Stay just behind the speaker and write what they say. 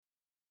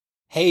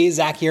Hey,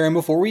 Zach here, and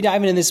before we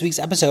dive into this week's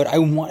episode, I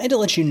wanted to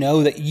let you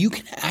know that you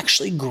can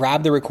actually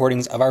grab the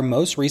recordings of our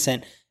most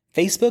recent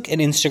Facebook and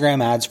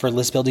Instagram ads for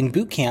List Building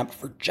Bootcamp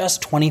for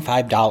just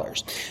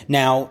 $25.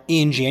 Now,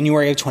 in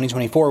January of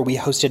 2024, we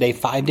hosted a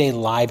 5-day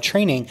live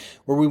training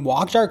where we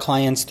walked our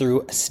clients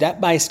through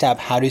step-by-step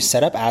how to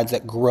set up ads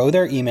that grow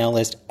their email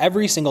list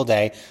every single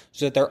day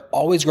so that they're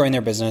always growing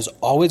their business,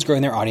 always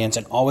growing their audience,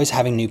 and always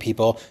having new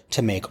people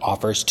to make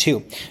offers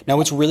to. Now,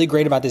 what's really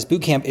great about this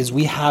bootcamp is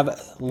we have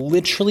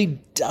literally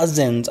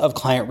dozens of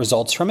client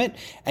results from it,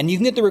 and you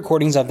can get the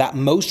recordings of that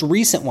most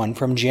recent one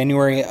from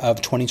January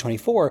of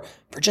 2024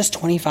 for just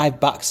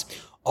 $25.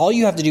 All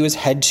you have to do is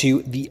head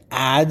to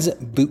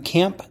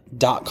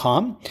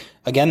theadsbootcamp.com.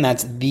 Again,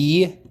 that's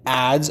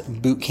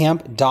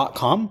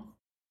theadsbootcamp.com.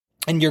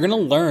 And you're going to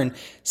learn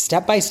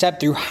step by step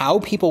through how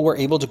people were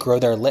able to grow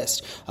their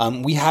list.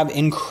 We have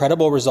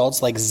incredible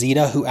results like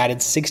Zeta, who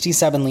added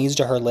 67 leads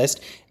to her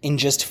list in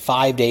just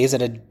 5 days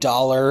at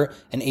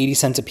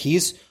 $1.80 a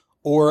piece.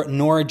 Or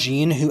Nora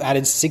Jean, who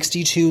added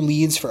 62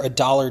 leads for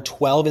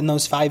 $1.12 in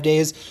those 5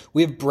 days.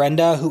 We have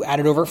Brenda, who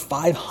added over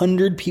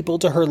 500 people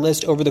to her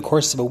list over the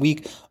course of a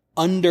week,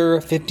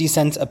 under 50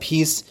 cents a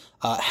piece.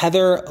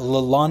 Heather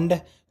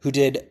Lalonde, who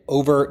did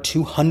over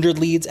 200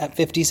 leads at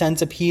 50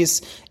 cents a piece.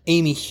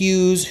 Amy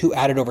Hughes, who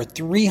added over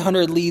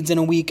 300 leads in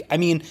a week. I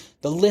mean,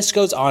 the list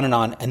goes on,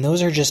 and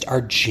those are just our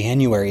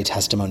January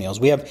testimonials.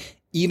 We have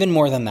even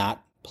more than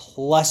that,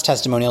 plus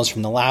testimonials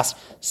from the last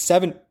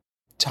 7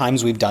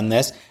 times we've done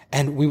this,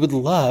 and we would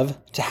love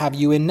to have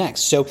you in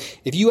next. So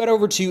if you head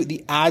over to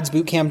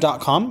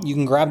theadsbootcamp.com, you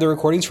can grab the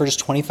recordings for just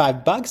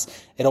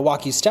 $25. It'll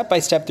walk you step by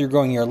step through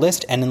growing your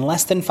list, and in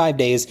less than 5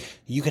 days,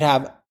 you could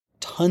have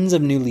tons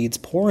of new leads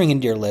pouring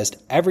into your list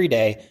every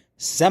day,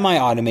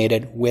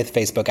 semi-automated with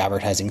Facebook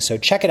advertising. So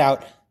check it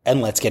out,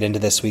 and let's get into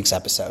this week's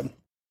episode.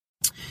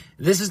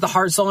 This is the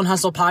Heart, Soul, and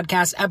Hustle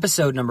podcast,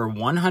 episode number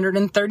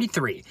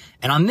 133.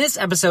 And on this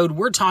episode,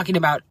 we're talking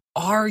about,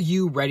 are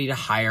you ready to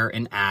hire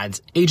an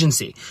ads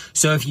agency?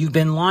 So if you've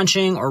been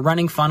launching or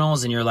running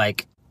funnels and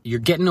you're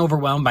getting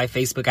overwhelmed by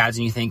Facebook ads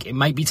and you think it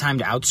might be time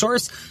to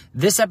outsource,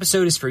 this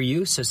episode is for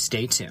you, so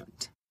stay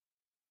tuned.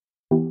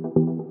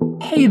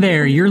 Hey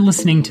there, you're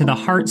listening to the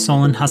Heart,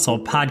 Soul, and Hustle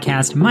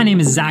podcast. My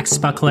name is Zach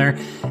Spuckler,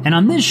 and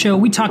on this show,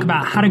 we talk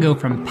about how to go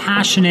from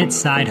passionate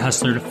side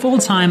hustler to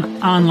full-time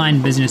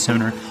online business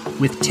owner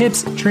with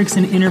tips, tricks,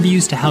 and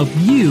interviews to help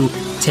you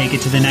take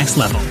it to the next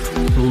level.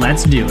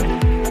 Let's do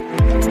it.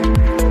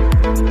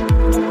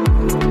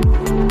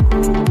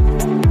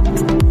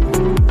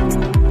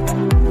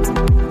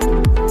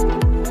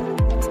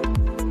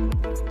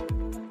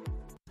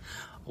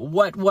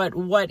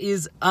 What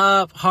is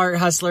up, Heart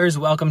Hustlers?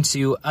 Welcome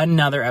to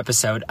another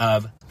episode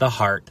of the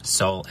Heart,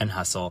 Soul, and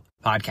Hustle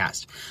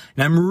podcast.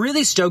 And I'm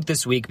really stoked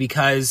this week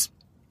because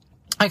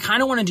I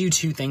kind of want to do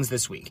 2 things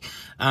this week.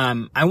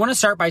 I want to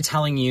start by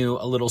telling you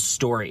a little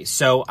story.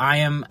 So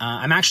I'm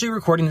actually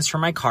recording this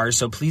from my car,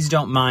 so please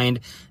don't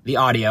mind the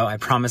audio. I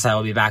promise I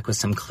will be back with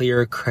some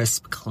clear,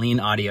 crisp, clean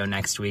audio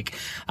next week.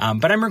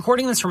 But I'm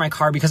recording this from my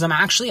car because I'm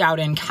actually out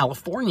in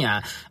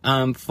California,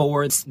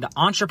 for the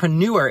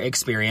Entrepreneur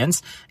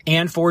Experience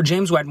and for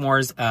James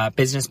Wedmore's,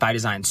 Business by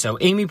Design. So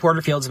Amy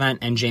Porterfield's event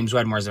and James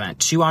Wedmore's event,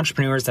 2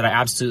 entrepreneurs that I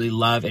absolutely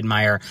love,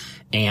 admire,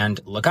 and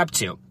look up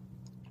to.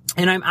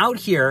 And I'm out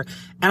here,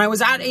 and I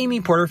was at Amy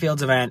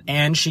Porterfield's event,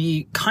 and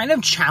she kind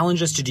of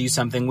challenged us to do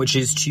something, which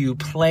is to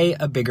play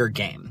a bigger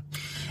game.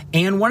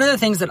 And one of the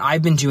things that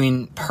I've been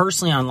doing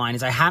personally online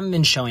is I haven't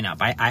been showing up.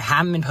 I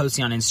haven't been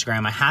posting on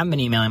Instagram. I haven't been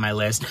emailing my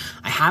list.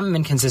 I haven't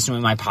been consistent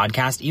with my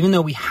podcast. Even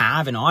though we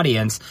have an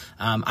audience,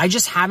 I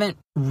just haven't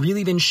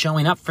really been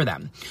showing up for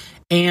them.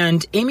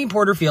 And Amy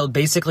Porterfield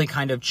basically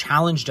kind of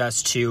challenged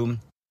us to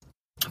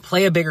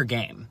play a bigger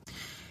game.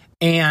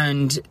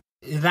 And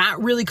that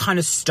really kind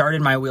of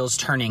started my wheels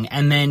turning.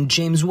 And then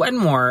James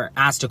Wedmore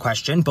asked a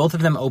question. Both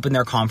of them opened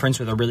their conference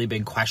with a really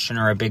big question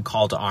or a big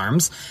call to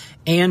arms.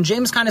 And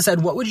James kind of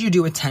said, what would you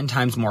do with 10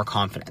 times more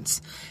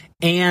confidence?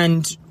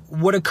 And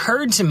what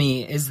occurred to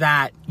me is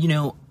that,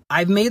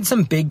 I've made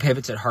some big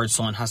pivots at Heart,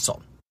 Soul, and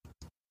Hustle.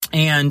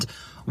 And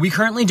we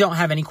currently don't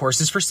have any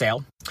courses for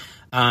sale.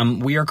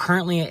 We are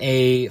currently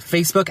a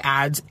Facebook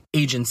ads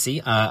agency,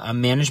 a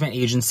management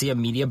agency, a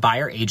media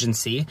buyer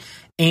agency.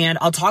 And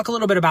I'll talk a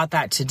little bit about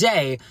that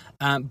today.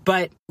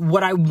 But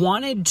what I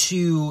wanted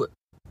to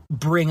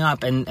bring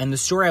up and the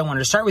story I wanted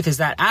to start with is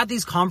that at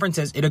these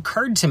conferences, it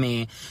occurred to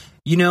me,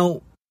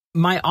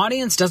 my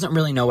audience doesn't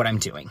really know what I'm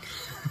doing.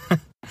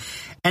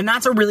 And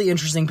that's a really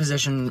interesting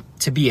position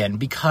to be in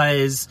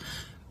because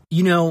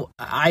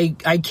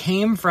I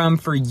came from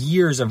for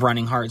years of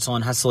running Heart, Soul,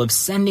 and Hustle, of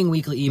sending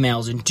weekly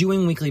emails and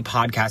doing weekly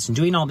podcasts and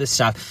doing all this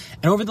stuff.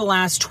 And over the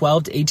last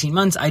 12 to 18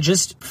 months, I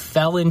just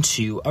fell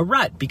into a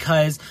rut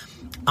because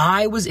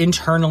I was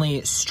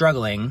internally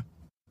struggling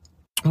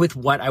with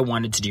what I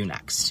wanted to do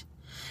next.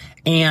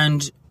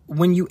 And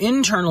when you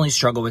internally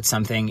struggle with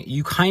something,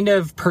 you kind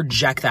of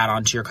project that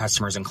onto your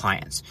customers and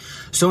clients.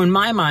 So in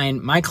my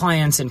mind, my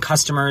clients and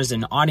customers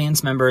and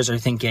audience members are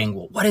thinking,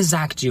 well, what is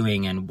Zach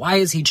doing? And why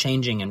is he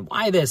changing? And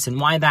why this and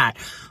why that?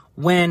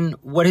 when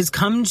what has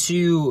come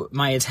to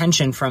my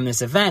attention from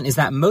this event is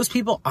that most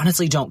people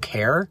honestly don't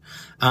care.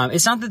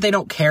 It's not that they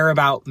don't care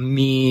about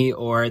me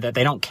or that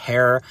they don't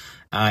care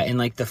in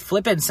like the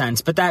flippant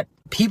sense, but that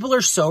people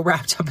are so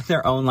wrapped up in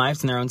their own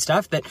lives and their own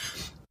stuff that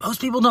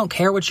most people don't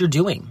care what you're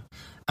doing.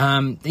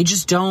 They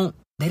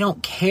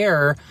don't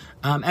care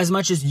as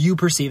much as you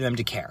perceive them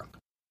to care.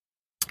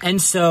 And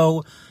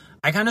so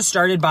I kind of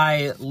started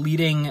by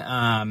leading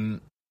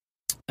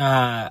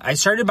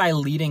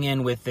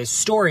in with this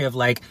story of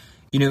like,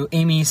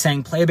 Amy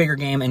saying, play a bigger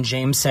game, and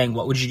James saying,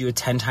 what would you do with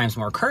 10 times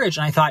more courage?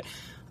 And I thought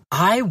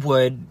I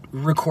would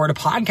record a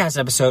podcast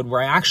episode where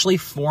I actually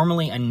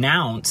formally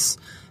announce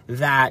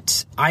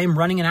that I am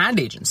running an ad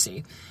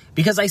agency,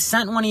 because I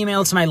sent one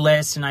email to my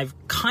list and I've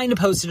kind of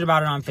posted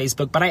about it on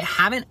Facebook, but I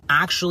haven't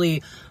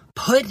actually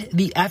put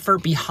the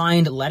effort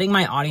behind letting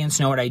my audience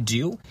know what I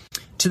do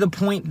to the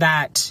point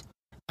that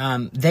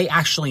they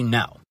actually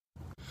know.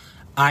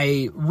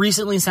 I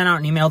recently sent out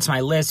an email to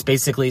my list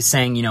basically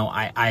saying,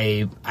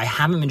 I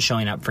haven't been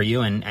showing up for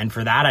you, and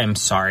for that I'm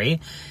sorry.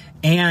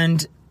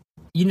 And,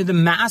 the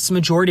mass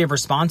majority of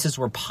responses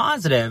were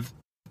positive,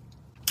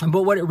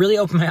 but what it really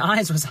opened my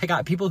eyes was I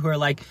got people who are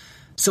like,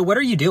 so what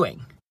are you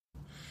doing?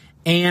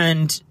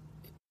 And,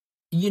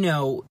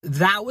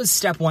 that was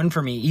step one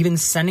for me, even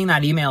sending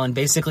that email and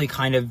basically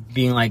kind of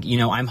being like,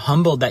 I'm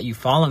humbled that you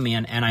follow me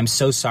and I'm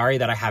so sorry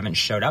that I haven't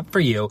showed up for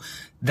you.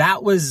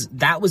 That was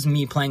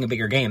me playing a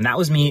bigger game. That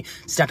was me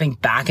stepping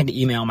back into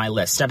email my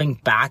list, stepping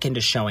back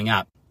into showing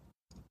up.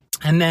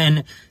 And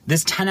then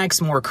this 10x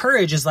more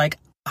courage is like,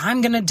 I'm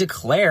going to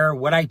declare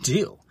what I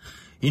do.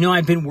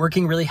 I've been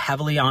working really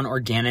heavily on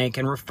organic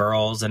and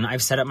referrals, and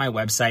I've set up my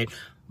website,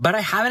 but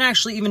I haven't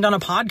actually even done a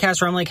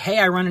podcast where I'm like, hey,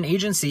 I run an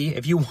agency.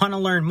 If you want to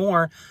learn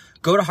more,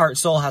 go to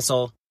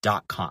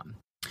heartsoulhustle.com.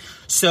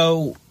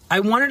 So I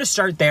wanted to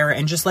start there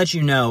and just let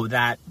you know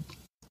that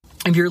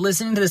if you're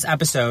listening to this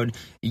episode,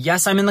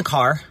 yes, I'm in the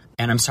car,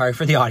 and I'm sorry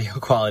for the audio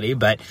quality,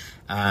 but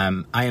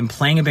I am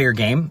playing a bigger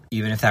game,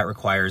 even if that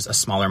requires a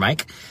smaller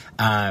mic.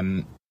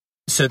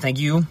 So thank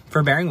you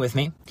for bearing with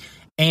me.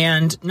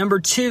 And number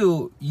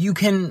two, you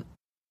can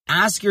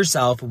ask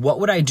yourself,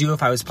 what would I do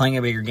if I was playing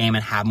a bigger game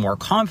and have more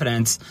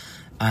confidence?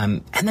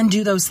 And then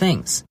do those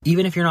things,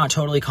 even if you're not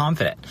totally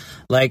confident.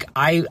 Like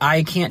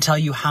I can't tell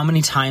you how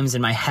many times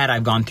in my head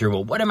I've gone through,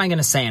 well, what am I going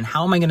to say? And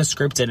how am I going to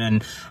script it?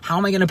 And how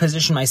am I going to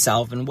position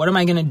myself? And what am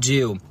I going to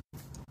do?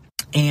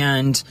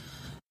 And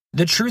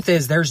the truth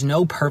is, there's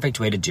no perfect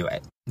way to do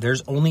it.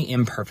 There's only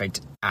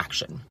imperfect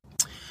action.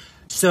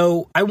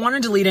 So I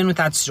wanted to lead in with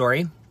that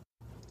story.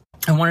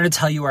 I wanted to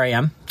tell you where I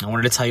am. I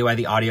wanted to tell you why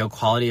the audio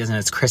quality isn't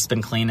as crisp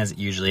and clean as it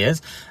usually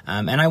is.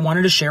 And I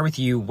wanted to share with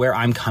you where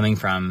I'm coming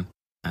from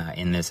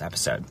in this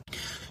episode.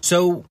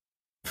 So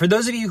for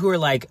those of you who are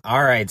like,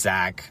 all right,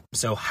 Zach,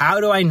 so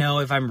how do I know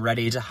if I'm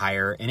ready to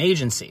hire an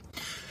agency?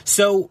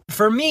 So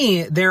for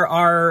me, there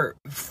are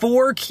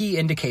 4 key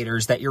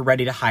indicators that you're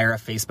ready to hire a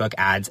Facebook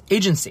ads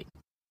agency.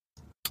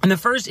 And the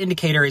first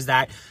indicator is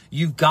that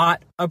you've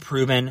got a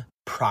proven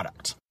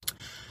product.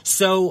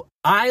 So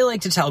I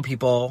like to tell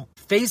people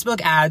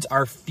Facebook ads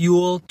are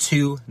fuel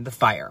to the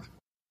fire,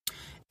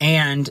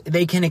 and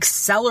they can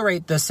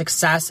accelerate the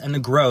success and the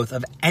growth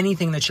of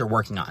anything that you're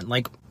working on,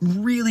 like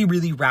really,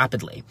 really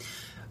rapidly.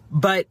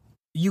 But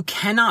you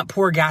cannot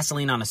pour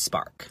gasoline on a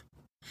spark.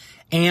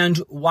 And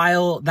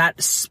while that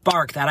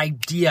spark, that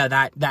idea,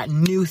 that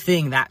new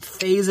thing, that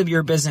phase of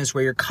your business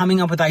where you're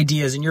coming up with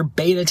ideas and you're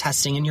beta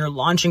testing and you're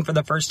launching for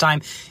the first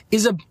time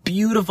is a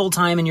beautiful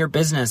time in your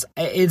business.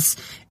 It's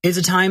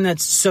a time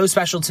that's so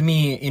special to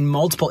me in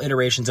multiple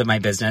iterations of my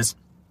business,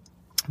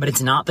 but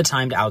it's not the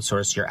time to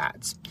outsource your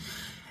ads.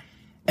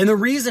 And the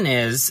reason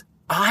is,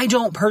 I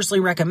don't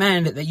personally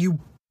recommend that you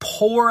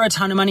pour a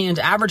ton of money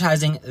into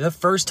advertising the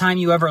first time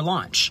you ever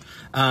launch.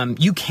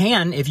 You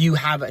can if you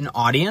have an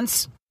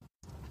audience,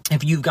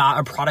 if you've got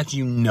a product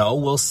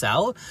will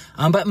sell,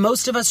 but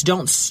most of us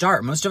don't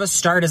start. Most of us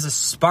start as a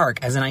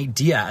spark, as an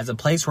idea, as a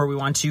place where we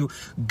want to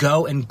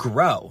go and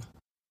grow,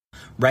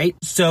 right?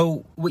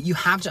 So what you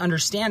have to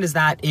understand is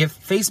that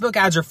if Facebook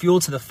ads are fuel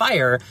to the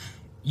fire,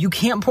 you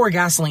can't pour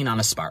gasoline on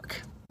a spark,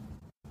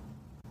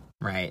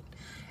 right?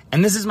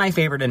 And this is my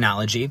favorite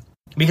analogy,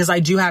 because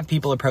I do have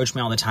people approach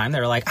me all the time.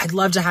 They're like, I'd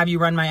love to have you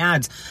run my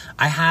ads.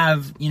 I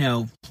have,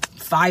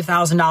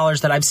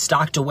 $5,000 that I've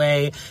stocked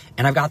away,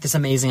 and I've got this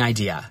amazing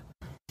idea.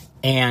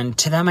 And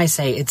to them, I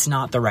say, it's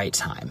not the right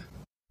time.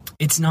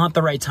 It's not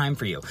the right time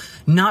for you.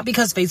 Not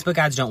because Facebook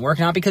ads don't work,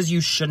 not because you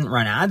shouldn't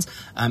run ads,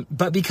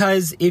 but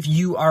because if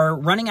you are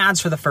running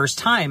ads for the first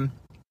time,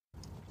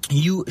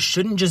 you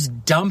shouldn't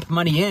just dump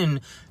money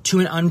in to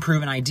an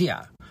unproven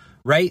idea,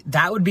 right?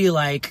 That would be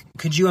like,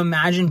 could you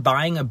imagine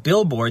buying a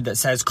billboard that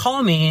says,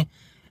 call me,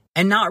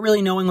 and not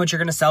really knowing what you're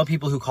going to sell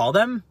people who call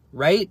them,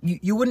 right?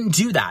 You wouldn't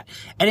do that.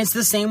 And it's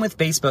the same with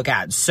Facebook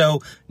ads.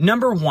 So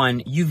number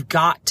one, you've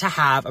got to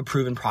have a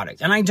proven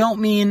product. And I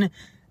don't mean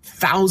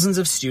thousands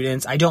of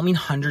students. I don't mean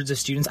hundreds of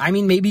students. I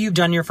mean, maybe you've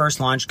done your first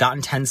launch,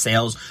 gotten 10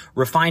 sales,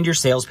 refined your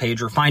sales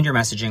page, refined your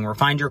messaging,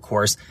 refined your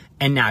course,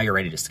 and now you're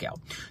ready to scale.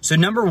 So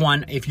number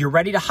one, if you're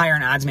ready to hire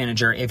an ads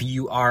manager, if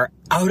you are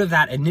out of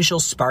that initial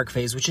spark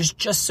phase, which is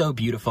just so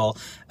beautiful,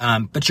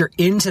 but you're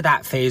into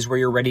that phase where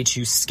you're ready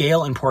to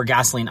scale and pour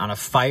gasoline on a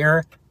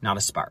fire, not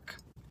a spark.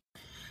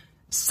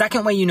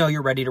 Second way you know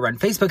you're ready to run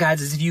Facebook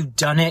ads is if you've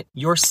done it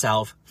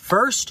yourself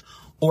first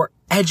or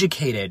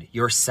educated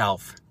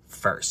yourself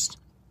first.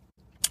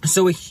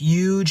 So a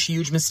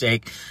huge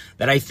mistake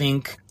that I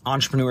think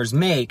entrepreneurs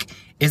make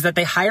is that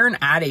they hire an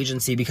ad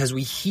agency because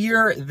we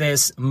hear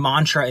this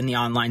mantra in the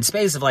online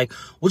space of like,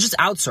 well, just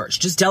outsource,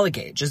 just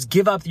delegate, just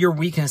give up your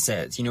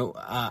weaknesses,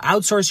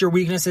 outsource your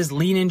weaknesses,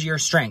 lean into your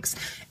strengths.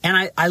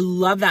 And I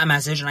love that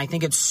message. And I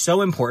think it's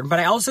so important. But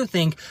I also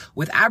think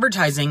with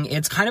advertising,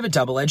 it's kind of a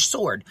double-edged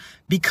sword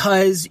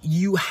because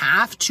you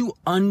have to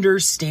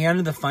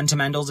understand the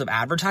fundamentals of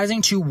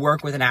advertising to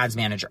work with an ads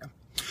manager.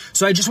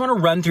 So I just want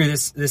to run through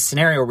this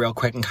scenario real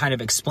quick and kind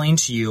of explain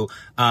to you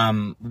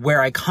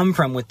where I come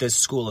from with this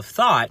school of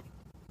thought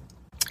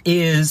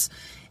is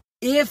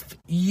if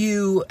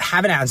you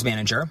have an ads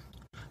manager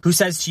who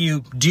says to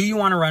you, do you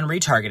want to run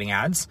retargeting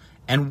ads?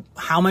 And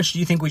how much do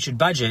you think we should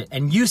budget?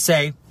 And you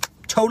say,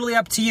 totally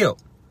up to you.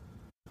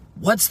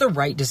 What's the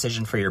right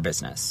decision for your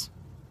business?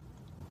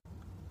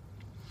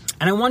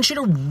 And I want you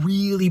to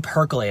really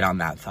percolate on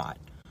that thought.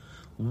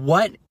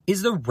 What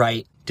is the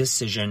right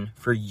decision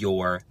for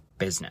your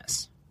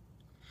business?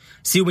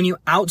 See, when you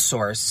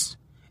outsource,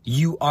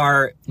 you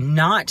are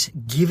not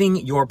giving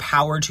your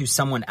power to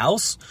someone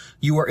else.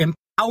 You are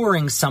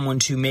empowering someone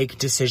to make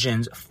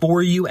decisions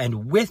for you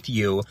and with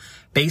you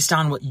based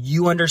on what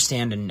you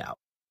understand and know.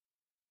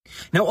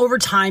 Now, over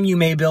time, you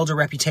may build a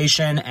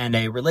reputation and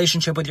a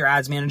relationship with your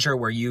ads manager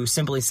where you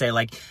simply say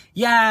like,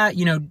 yeah,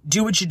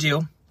 do what you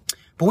do.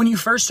 But when you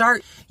first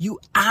start, you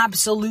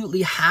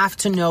absolutely have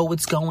to know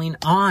what's going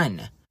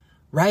on.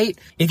 Right?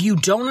 If you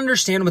don't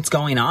understand what's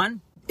going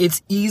on,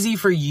 it's easy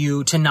for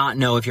you to not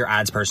know if your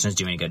ads person is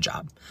doing a good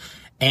job.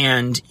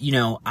 And,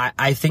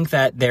 I think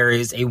that there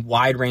is a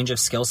wide range of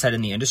skill set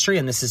in the industry.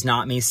 And this is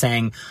not me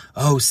saying,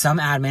 oh, some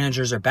ad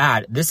managers are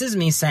bad. This is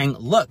me saying,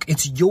 look,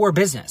 it's your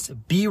business.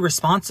 Be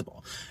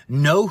responsible.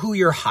 Know who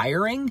you're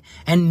hiring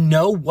and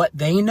know what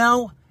they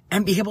know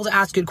and be able to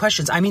ask good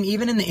questions. I mean,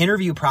 even in the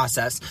interview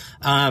process,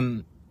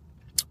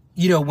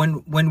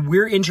 when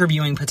we're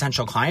interviewing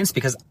potential clients,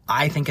 because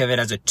I think of it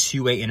as a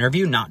two-way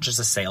interview, not just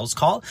a sales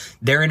call.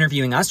 They're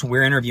interviewing us.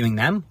 We're interviewing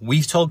them.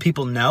 We've told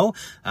people no.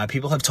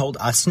 People have told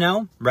us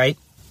no, right?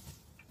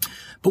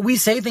 But we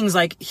say things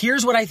like,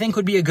 here's what I think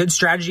would be a good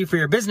strategy for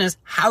your business.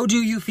 How do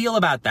you feel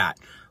about that?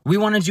 We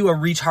want to do a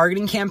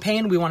retargeting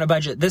campaign. We want to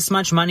budget this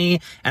much money.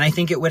 And I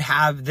think it would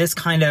have this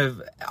kind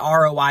of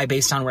ROI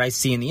based on what I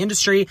see in the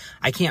industry.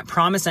 I can't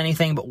promise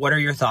anything, but what are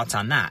your thoughts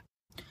on that?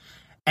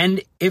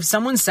 And if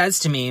someone says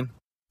to me,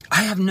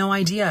 I have no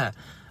idea,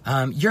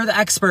 you're the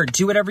expert,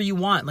 do whatever you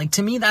want. Like,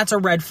 to me, that's a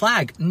red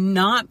flag,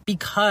 not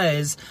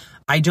because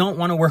I don't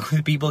want to work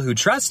with people who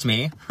trust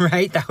me,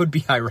 right? That would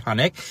be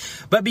ironic,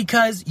 but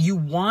because you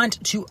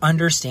want to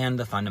understand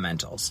the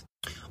fundamentals.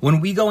 When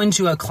we go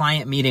into a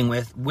client meeting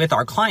with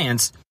our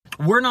clients,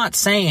 we're not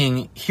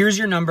saying, here's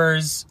your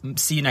numbers,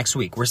 see you next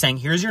week. We're saying,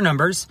 here's your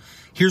numbers,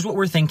 here's what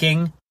we're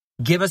thinking.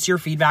 Give us your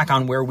feedback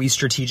on where we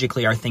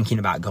strategically are thinking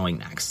about going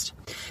next.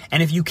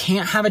 And if you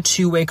can't have a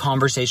two-way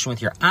conversation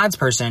with your ads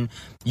person,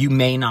 you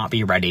may not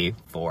be ready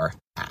for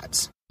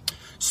ads.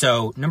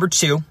 So number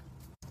 2,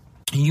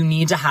 you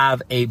need to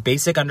have a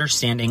basic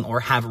understanding or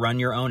have run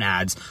your own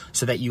ads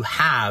so that you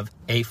have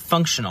a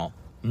functional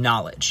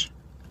knowledge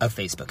of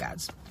Facebook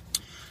ads.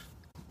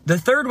 The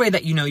third way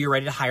that you know you're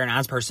ready to hire an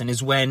ads person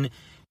is when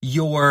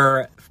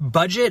your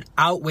budget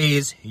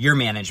outweighs your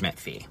management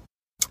fee.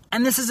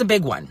 And this is a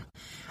big one.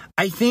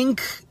 I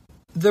think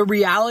the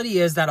reality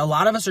is that a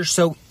lot of us are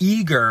so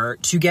eager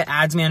to get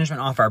ads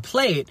management off our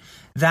plate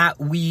that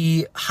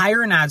we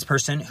hire an ads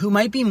person who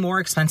might be more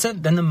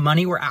expensive than the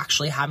money we're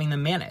actually having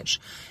them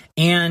manage.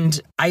 And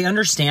I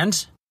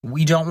understand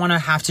we don't want to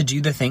have to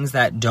do the things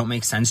that don't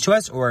make sense to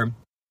us, or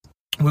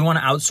we want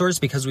to outsource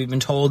because we've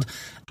been told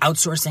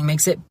outsourcing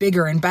makes it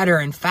bigger and better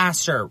and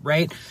faster,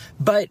 right?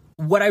 But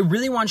what I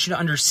really want you to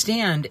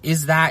understand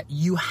is that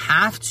you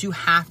have to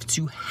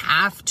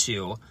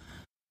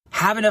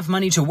have enough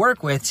money to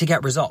work with to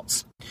get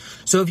results.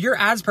 So if your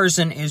ads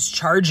person is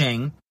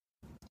charging,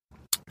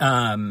 you,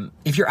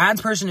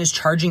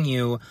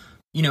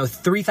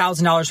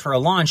 $3,000 for a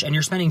launch and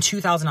you're spending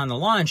 $2,000 on the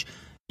launch,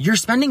 you're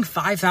spending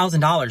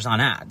 $5,000 on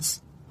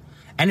ads.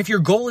 And if your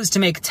goal is to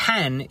make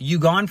 10,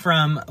 you've gone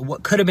from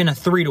what could have been a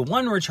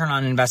 3-to-1 return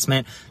on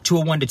investment to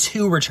a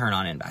 1-to-2 return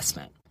on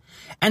investment.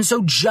 And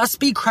so just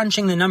be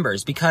crunching the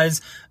numbers,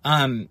 because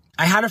I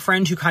had a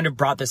friend who kind of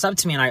brought this up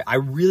to me, and I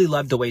really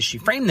loved the way she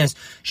framed this.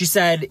 She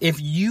said, if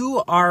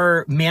you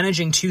are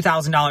managing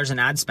 $2,000 in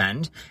ad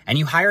spend and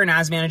you hire an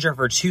ads manager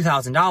for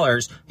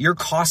 $2,000, your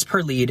cost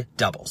per lead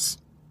doubles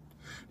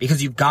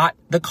because you've got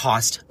the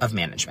cost of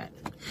management,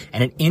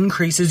 and it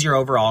increases your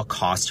overall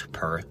cost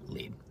per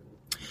lead.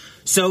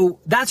 So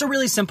that's a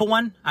really simple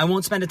one. I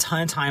won't spend a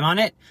ton of time on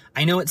it.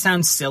 I know it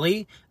sounds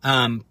silly,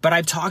 but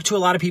I've talked to a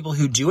lot of people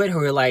who do it who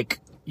are like,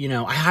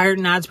 I hired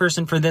an ads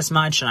person for this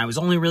much and I was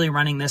only really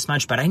running this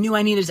much, but I knew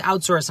I needed to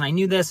outsource and I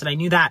knew this and I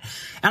knew that.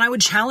 And I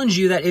would challenge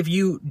you that if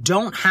you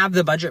don't have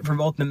the budget for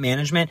both the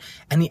management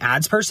and the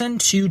ads person,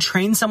 to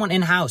train someone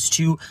in-house,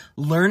 to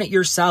learn it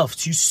yourself,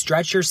 to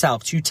stretch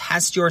yourself, to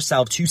test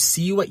yourself, to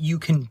see what you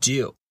can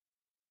do.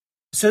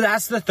 So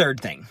that's the third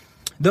thing.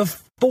 The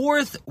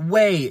fourth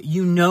way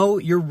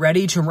you're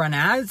ready to run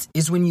ads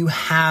is when you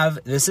have,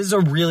 this is a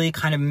really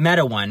kind of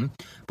meta one,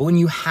 but when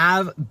you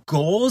have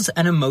goals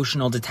and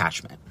emotional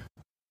detachment.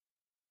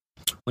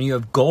 When you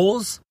have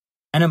goals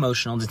and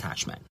emotional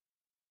detachment.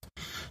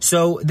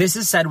 So this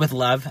is said with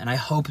love, and I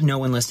hope no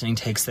one listening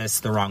takes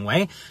this the wrong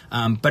way.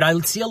 But I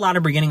see a lot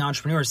of beginning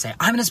entrepreneurs say,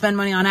 I'm going to spend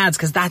money on ads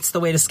because that's the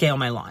way to scale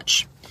my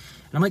launch.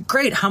 And I'm like,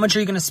 great, how much are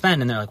you going to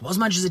spend? And they're like, well, as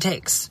much as it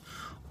takes.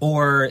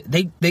 Or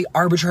they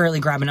arbitrarily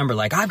grab a number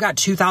like, I've got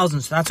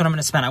 2,000, so that's what I'm going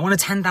to spend. I want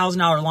a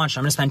 $10,000 launch.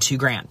 I'm going to spend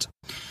 $2,000.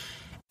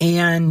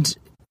 And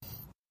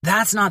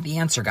that's not the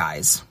answer,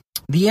 guys.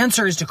 The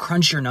answer is to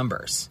crunch your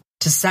numbers,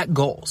 to set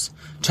goals,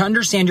 to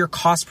understand your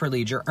cost per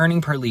lead, your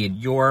earning per lead,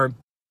 your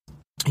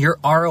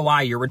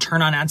ROI, your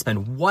return on ad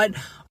spend. What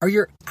are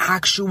your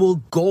actual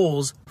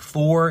goals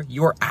for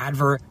your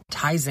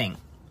advertising?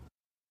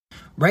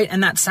 Right?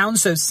 And that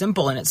sounds so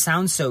simple and it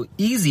sounds so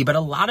easy, but a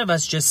lot of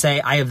us just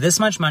say, I have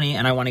this much money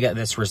and I want to get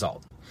this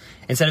result.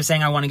 Instead of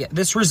saying, I want to get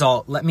this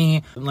result, let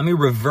me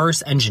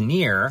reverse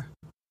engineer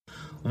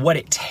what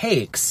it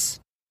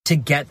takes to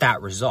get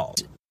that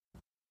result.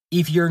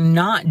 If you're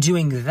not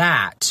doing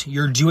that,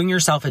 you're doing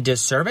yourself a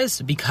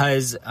disservice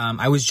because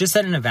I was just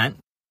at an event,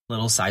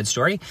 little side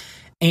story,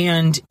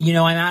 and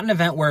I'm at an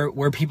event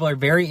where people are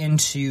very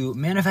into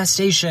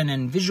manifestation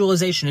and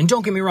visualization. And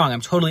don't get me wrong,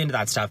 I'm totally into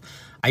that stuff.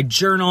 I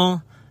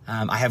journal.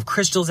 I have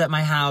crystals at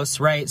my house,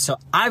 right? So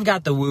I've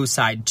got the woo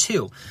side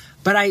too.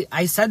 But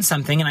I said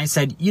something and I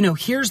said,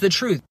 here's the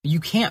truth.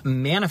 You can't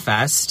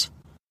manifest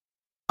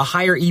a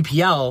higher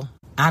EPL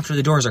after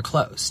the doors are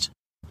closed,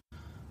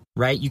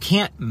 right? You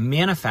can't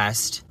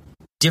manifest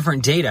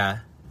different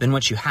data than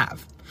what you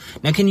have.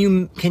 Now, can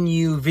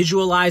you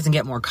visualize and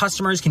get more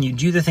customers? Can you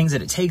do the things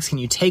that it takes? Can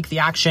you take the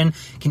action?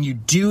 Can you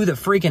do the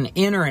freaking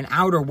inner and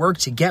outer work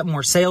to get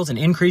more sales and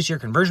increase your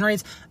conversion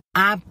rates?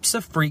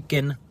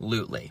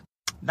 Abso-freaking-lutely.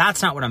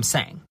 That's not what I'm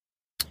saying.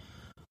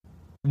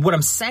 What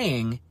I'm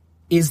saying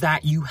is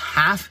that you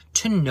have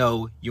to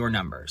know your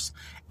numbers.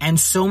 And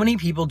so many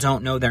people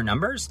don't know their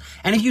numbers.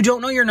 And if you don't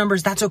know your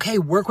numbers, that's okay.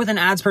 Work with an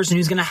ads person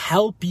who's going to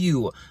help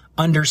you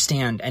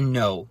understand and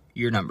know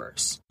your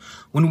numbers.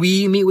 When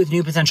we meet with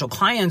new potential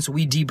clients,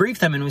 we debrief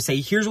them and we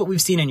say, here's what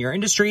we've seen in your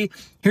industry.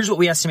 Here's what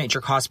we estimate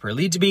your cost per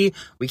lead to be.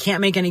 We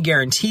can't make any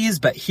guarantees,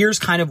 but here's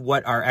kind of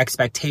what our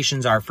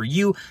expectations are for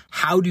you.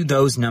 How do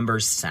those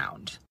numbers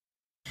sound?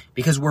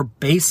 Because we're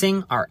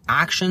basing our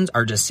actions,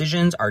 our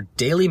decisions, our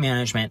daily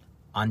management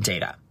on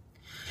data.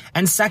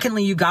 And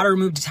secondly, you got to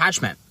remove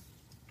detachment.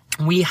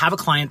 We have a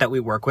client that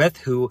we work with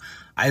who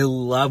I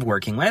love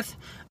working with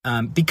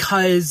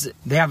because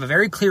they have a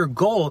very clear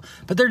goal,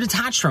 but they're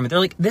detached from it. They're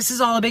like, this is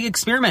all a big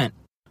experiment,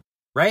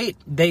 right?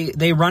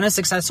 They run a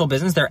successful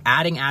business. They're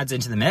adding ads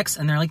into the mix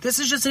and they're like, this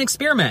is just an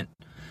experiment.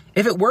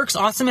 If it works,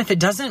 awesome. If it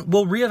doesn't,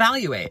 we'll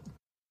reevaluate.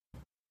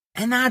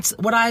 And that's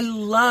what I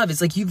love.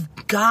 It's like,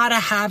 you've got to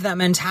have that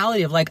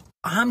mentality of like,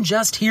 I'm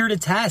just here to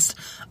test.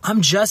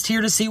 I'm just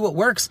here to see what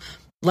works.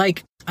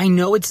 Like, I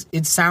know you're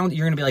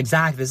going to be like,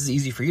 Zach, this is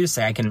easy for you to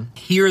say. I can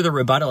hear the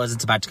rebuttal as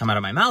it's about to come out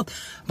of my mouth,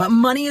 but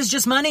money is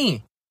just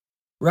money,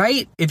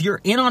 right? If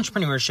you're in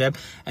entrepreneurship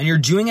and you're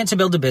doing it to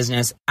build a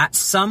business, at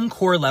some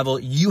core level,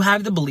 you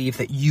have the belief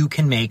that you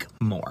can make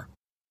more.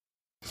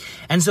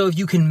 And so if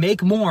you can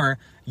make more,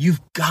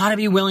 you've got to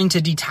be willing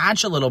to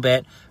detach a little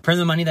bit from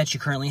the money that you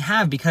currently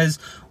have. Because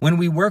when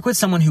we work with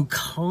someone who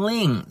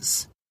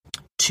clings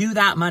to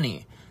that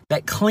money,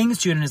 that clings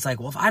to it and is like,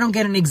 well, if I don't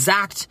get an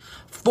exact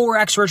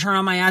 4x return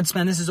on my ad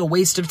spend, this is a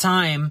waste of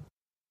time.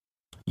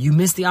 You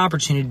miss the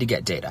opportunity to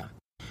get data.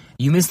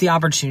 You miss the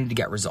opportunity to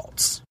get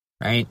results,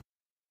 right?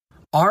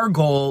 Our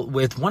goal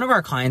with one of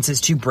our clients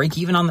is to break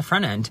even on the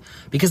front end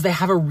because they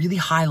have a really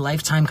high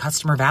lifetime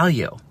customer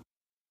value.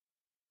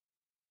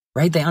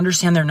 Right? They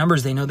understand their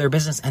numbers, they know their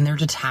business, and they're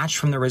detached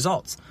from the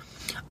results.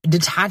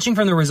 Detaching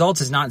from the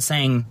results is not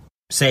saying,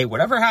 say,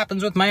 whatever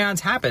happens with my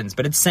ads happens,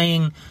 but it's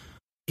saying,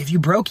 if you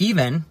broke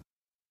even,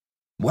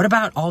 what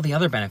about all the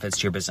other benefits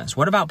to your business?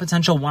 What about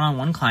potential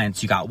one-on-one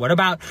clients you got? What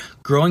about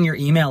growing your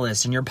email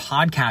list and your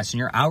podcast and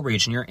your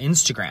outreach and your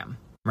Instagram,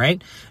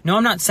 right? No,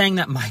 I'm not saying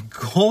that my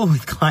goal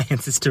with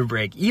clients is to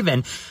break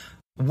even.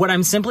 What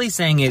I'm simply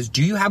saying is,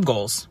 do you have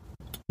goals?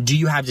 Do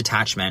you have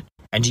detachment?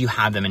 And do you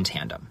have them in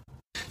tandem?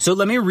 So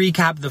let me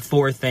recap the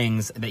 4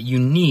 things that you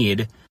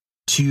need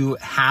to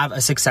have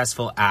a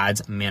successful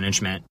ads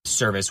management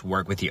service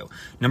work with you.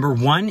 Number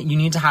 1, you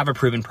need to have a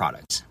proven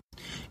product.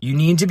 You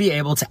need to be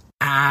able to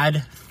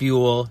add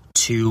fuel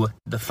to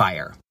the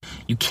fire.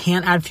 You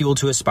can't add fuel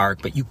to a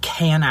spark, but you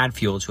can add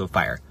fuel to a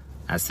fire.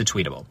 That's the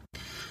tweetable.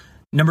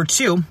 Number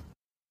 2,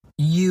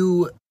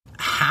 you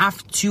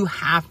have to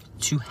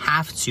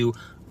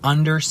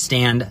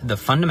understand the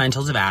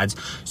fundamentals of ads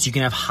so you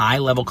can have high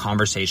level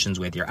conversations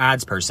with your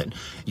ads person.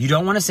 You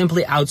don't want to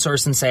simply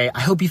outsource and say,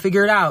 I hope you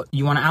figure it out.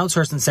 You want to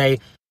outsource and say,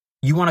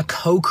 you want to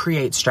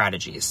co-create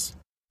strategies.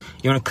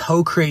 You want to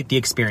co-create the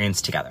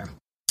experience together.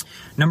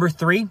 Number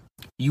 3,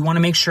 you want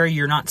to make sure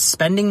you're not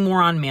spending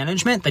more on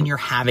management than you're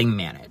having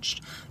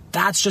managed.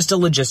 That's just a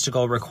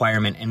logistical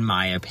requirement in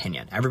my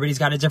opinion. Everybody's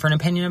got a different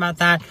opinion about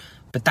that,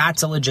 but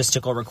that's a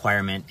logistical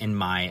requirement in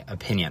my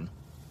opinion.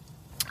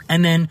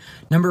 And then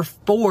number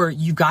 4,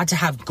 you've got to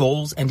have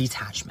goals and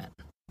detachment.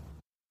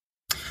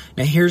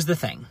 Now here's the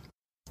thing.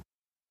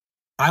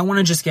 I want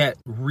to just get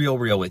real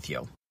with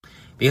you,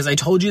 because I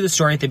told you the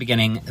story at the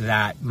beginning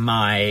that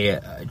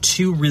my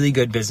 2 really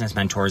good business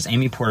mentors,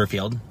 Amy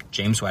Porterfield,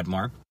 James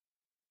Wedmore,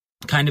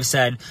 kind of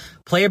said,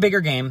 play a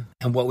bigger game,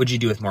 and what would you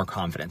do with more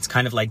confidence?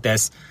 Kind of like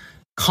this,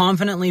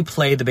 confidently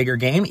play the bigger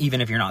game,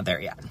 even if you're not there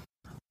yet.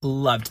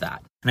 Loved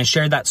that. And I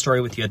shared that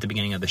story with you at the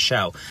beginning of the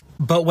show.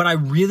 But what I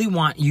really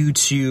want you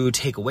to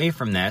take away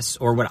from this,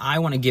 or what I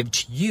want to give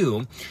to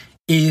you,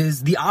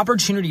 is the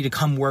opportunity to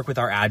come work with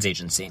our ads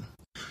agency.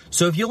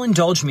 So if you'll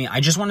indulge me,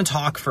 I just want to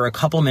talk for a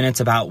couple minutes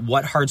about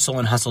what Heart, Soul,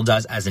 and Hustle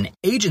does as an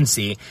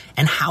agency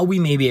and how we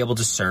may be able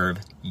to serve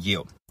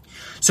you.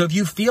 So if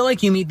you feel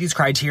like you meet these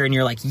criteria and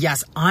you're like,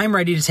 yes, I'm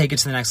ready to take it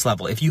to the next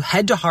level, if you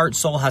head to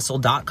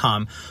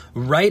heartsoulhustle.com,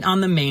 right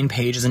on the main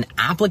page is an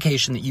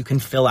application that you can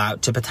fill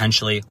out to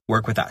potentially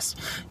work with us.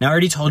 Now, I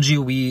already told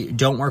you we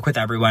don't work with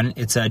everyone.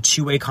 It's a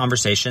 2-way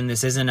conversation.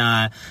 This isn't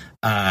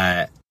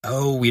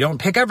we don't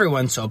pick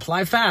everyone, so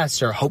apply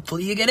fast, or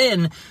hopefully you get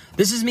in.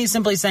 This is me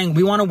simply saying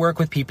we want to work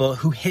with people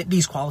who hit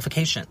these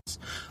qualifications.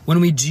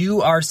 When we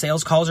do our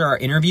sales calls or our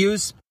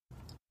interviews,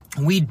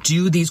 we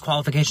do these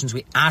qualifications.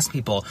 We ask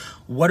people,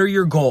 what are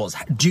your goals?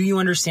 Do you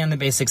understand the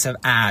basics of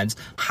ads?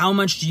 How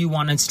much do you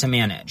want us to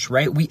manage,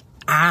 right? We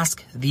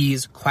ask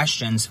these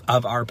questions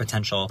of our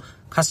potential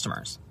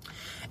customers.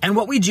 And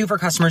what we do for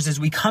customers is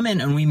we come in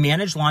and we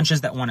manage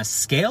launches that want to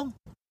scale,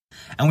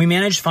 and we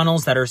manage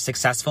funnels that are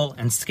successful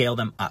and scale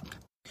them up.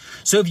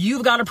 So if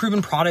you've got a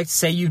proven product,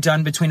 say you've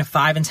done between a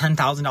 $5,000 and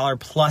 $10,000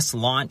 plus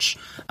launch,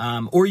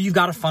 or you've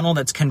got a funnel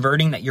that's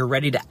converting that you're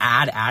ready to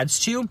add ads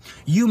to,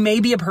 you may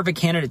be a perfect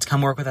candidate to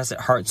come work with us at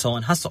Heart, Soul,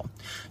 and Hustle.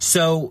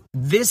 So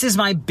this is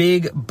my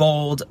big,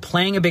 bold,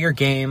 playing a bigger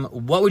game.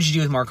 What would you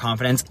do with more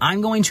confidence?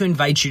 I'm going to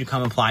invite you to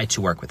come apply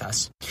to work with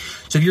us.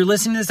 So if you're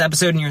listening to this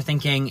episode and you're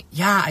thinking,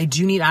 yeah, I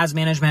do need ads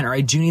management, or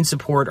I do need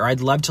support, or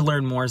I'd love to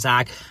learn more,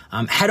 Zach,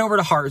 head over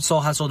to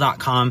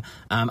heartsoulhustle.com.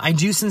 I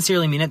do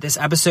sincerely mean it. This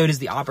episode is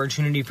the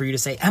opportunity for you to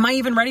say, am I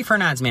even ready for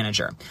an ads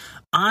manager?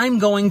 I'm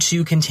going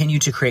to continue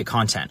to create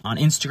content on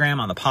Instagram,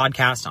 on the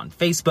podcast, on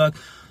Facebook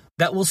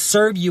that will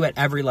serve you at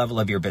every level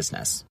of your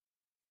business.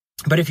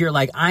 But if you're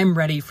like, I'm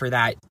ready for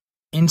that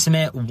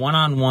intimate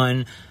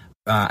one-on-one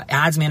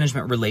ads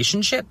management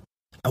relationship,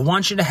 I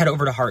want you to head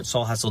over to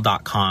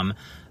heartsoulhustle.com,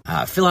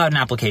 fill out an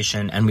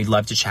application, and we'd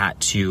love to chat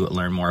to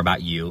learn more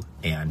about you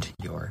and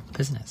your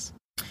business.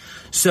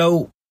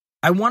 So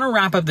I want to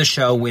wrap up the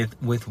show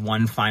with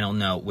one final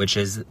note, which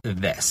is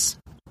this.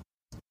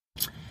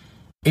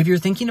 If you're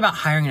thinking about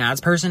hiring an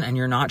ads person and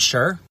you're not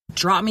sure,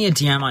 drop me a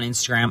DM on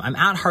Instagram. I'm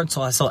at Heart,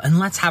 Soul, Hustle, and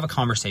let's have a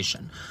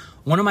conversation.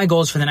 One of my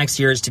goals for the next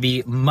year is to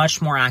be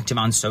much more active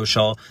on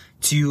social,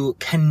 to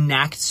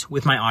connect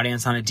with my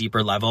audience on a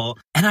deeper level.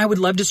 And I would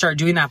love to start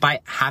doing that by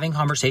having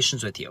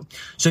conversations with you.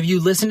 So if you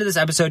listen to this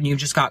episode and you've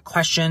just got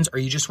questions, or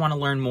you just want to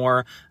learn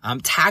more,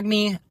 tag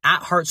me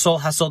at Heart, Soul,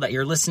 Hustle that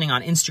you're listening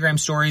on Instagram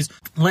stories.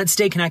 Let's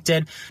stay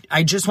connected.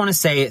 I just want to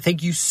say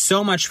thank you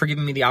so much for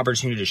giving me the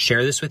opportunity to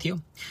share this with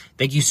you.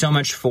 Thank you so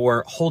much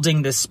for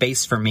holding this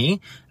space for me.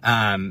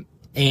 And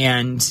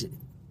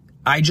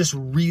I just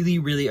really,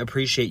 really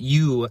appreciate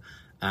you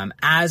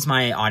as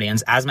my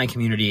audience, as my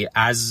community,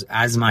 as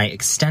my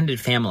extended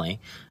family,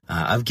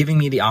 of giving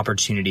me the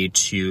opportunity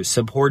to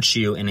support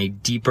you in a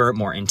deeper,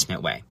 more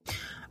intimate way.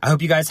 I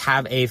hope you guys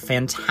have a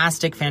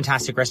fantastic,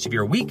 fantastic rest of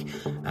your week.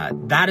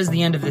 That is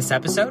the end of this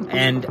episode,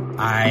 and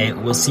I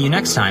will see you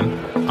next time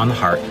on the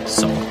Heart,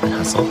 Soul, and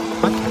Hustle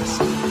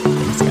podcast.